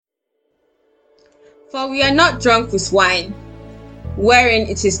For we are not drunk with wine, wherein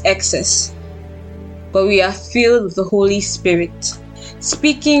it is excess, but we are filled with the Holy Spirit,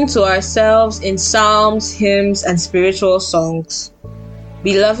 speaking to ourselves in psalms, hymns, and spiritual songs.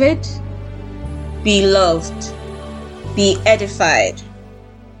 Beloved, be loved, be edified,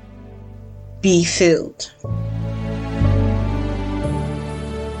 be filled.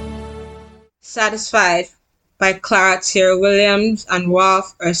 Satisfied by Clara Tyrrell Williams and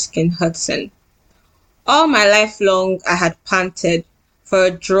Ralph Erskine Hudson. All my life long I had panted for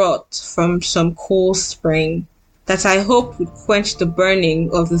a draught from some cool spring that I hoped would quench the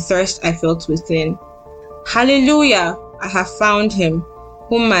burning of the thirst I felt within. Hallelujah! I have found him,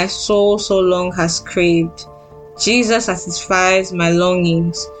 whom my soul so long has craved. Jesus satisfies my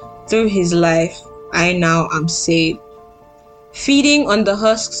longings. Through his life, I now am saved. Feeding on the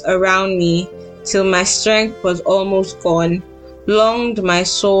husks around me till my strength was almost gone, longed my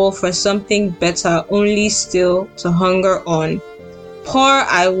soul for something better, only still to hunger on. Poor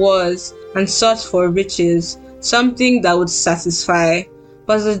I was and sought for riches, something that would satisfy,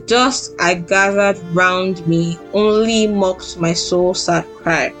 but the dust I gathered round me only mocked my soul-sad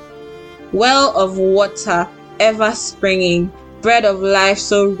cry. Well of water ever springing, bread of life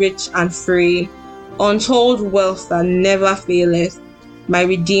so rich and free, untold wealth that never faileth, my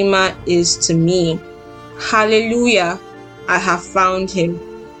Redeemer is to me. Hallelujah! I have found him,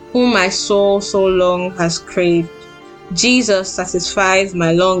 whom my soul so long has craved. Jesus satisfies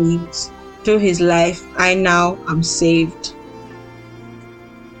my longings. Through his life, I now am saved.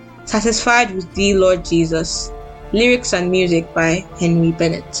 Satisfied with thee, Lord Jesus. Lyrics and music by Henry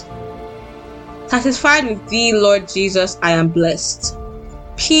Bennett. Satisfied with thee, Lord Jesus, I am blessed.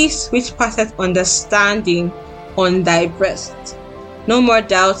 Peace which passeth understanding on thy breast. No more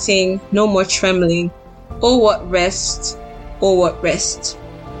doubting, no more trembling. Oh, what rest, oh, what rest.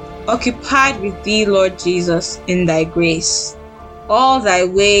 Occupied with thee, Lord Jesus, in thy grace. All thy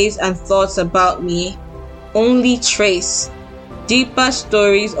ways and thoughts about me only trace deeper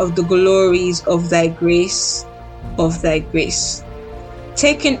stories of the glories of thy grace, of thy grace.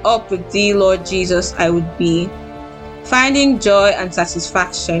 Taken up with thee, Lord Jesus, I would be, finding joy and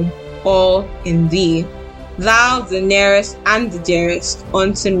satisfaction all in thee. Thou the nearest and the dearest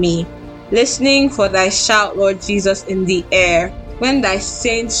unto me, listening for thy shout, Lord Jesus, in the air, when thy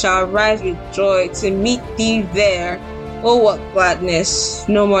saints shall rise with joy to meet thee there. Oh, what gladness,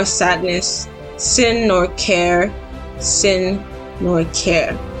 no more sadness, sin nor care, sin nor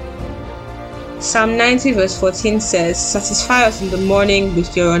care. Psalm 90 verse 14 says, Satisfy us in the morning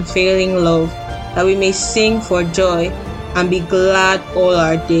with your unfailing love, that we may sing for joy and be glad all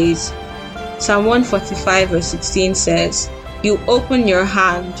our days. Psalm 145 verse 16 says, You open your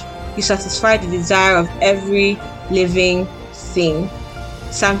hand, you satisfy the desire of every living thing.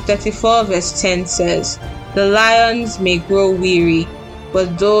 Psalm 34 verse 10 says, The lions may grow weary,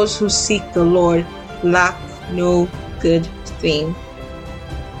 but those who seek the Lord lack no good thing.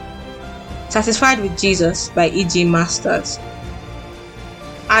 Satisfied with Jesus by E.G. Masters.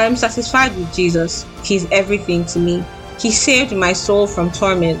 I am satisfied with Jesus. He's everything to me. He saved my soul from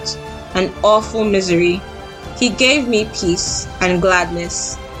torment and awful misery. He gave me peace and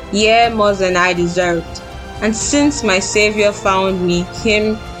gladness, yea, more than I deserved. And since my Savior found me,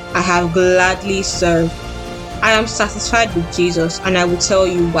 him I have gladly served. I am satisfied with Jesus, and I will tell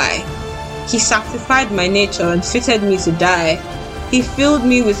you why. He sanctified my nature and fitted me to die. He filled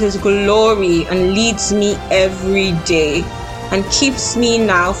me with his glory and leads me every day, and keeps me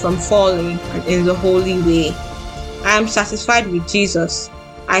now from falling and in the holy way. I am satisfied with Jesus.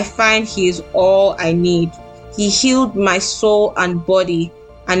 I find he is all I need. He healed my soul and body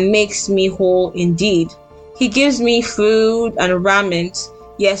and makes me whole indeed. He gives me food and raiment,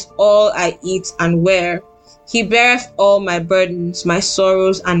 yes, all I eat and wear. He beareth all my burdens, my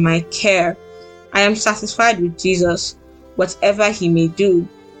sorrows, and my care. I am satisfied with Jesus, whatever he may do.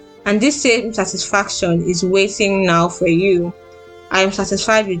 And this same satisfaction is waiting now for you. I am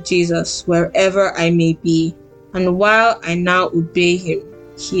satisfied with Jesus wherever I may be, and while I now obey him,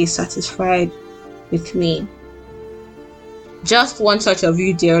 he is satisfied with me. Just One Touch of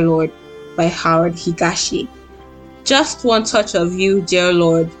You, Dear Lord, by Howard Higashi. Just one touch of you, dear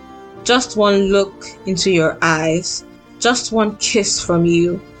Lord. Just one look into your eyes. Just one kiss from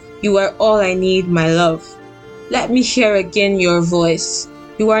you. You are all I need, my love. Let me hear again your voice.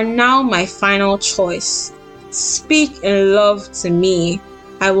 You are now my final choice. Speak in love to me.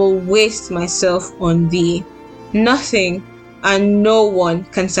 I will waste myself on thee. Nothing and no one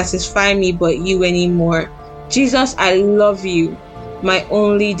can satisfy me but you anymore. Jesus, I love you, my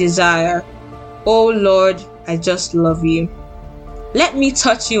only desire. Oh Lord, I just love you. Let me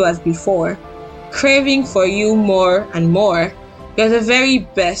touch you as before. craving for you more and more. You're the very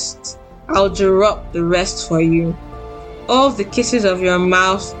best. I'll drop the rest for you. All the kisses of your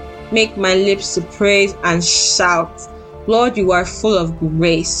mouth make my lips to praise and shout. Lord, you are full of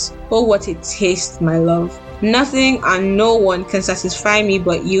grace. Oh, what a taste, my love. Nothing and no one can satisfy me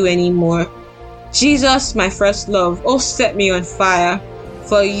but you anymore. Jesus, my first love, oh, set me on fire.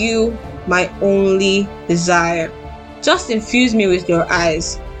 For you, my only desire. Just infuse me with your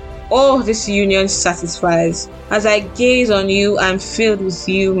eyes. Oh, this union satisfies. As I gaze on you, I'm filled with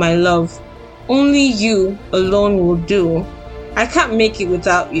you, my love. Only you alone will do. I can't make it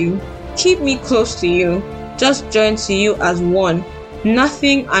without you. Keep me close to you. Just joined to you as one.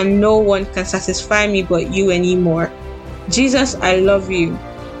 Nothing and no one can satisfy me but you anymore. Jesus, I love you,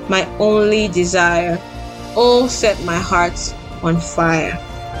 my only desire. Oh, set my heart on fire.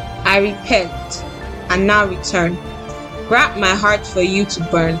 I repent and now return. Grant my heart for you to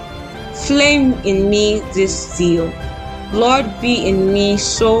burn. Flame in me this zeal. Lord, be in me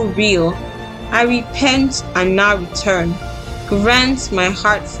so real. I repent and now return. Grant my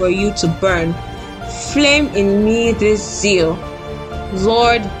heart for you to burn. Flame in me this zeal.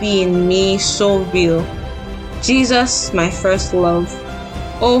 Lord, be in me so real. Jesus, my first love.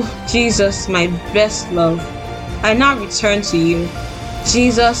 Oh, Jesus, my best love. I now return to you.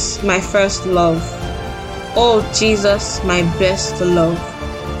 Jesus, my first love. Oh, Jesus, my best love.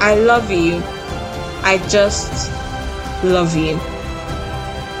 I love you. I just love you.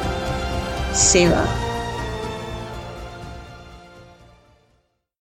 Selah.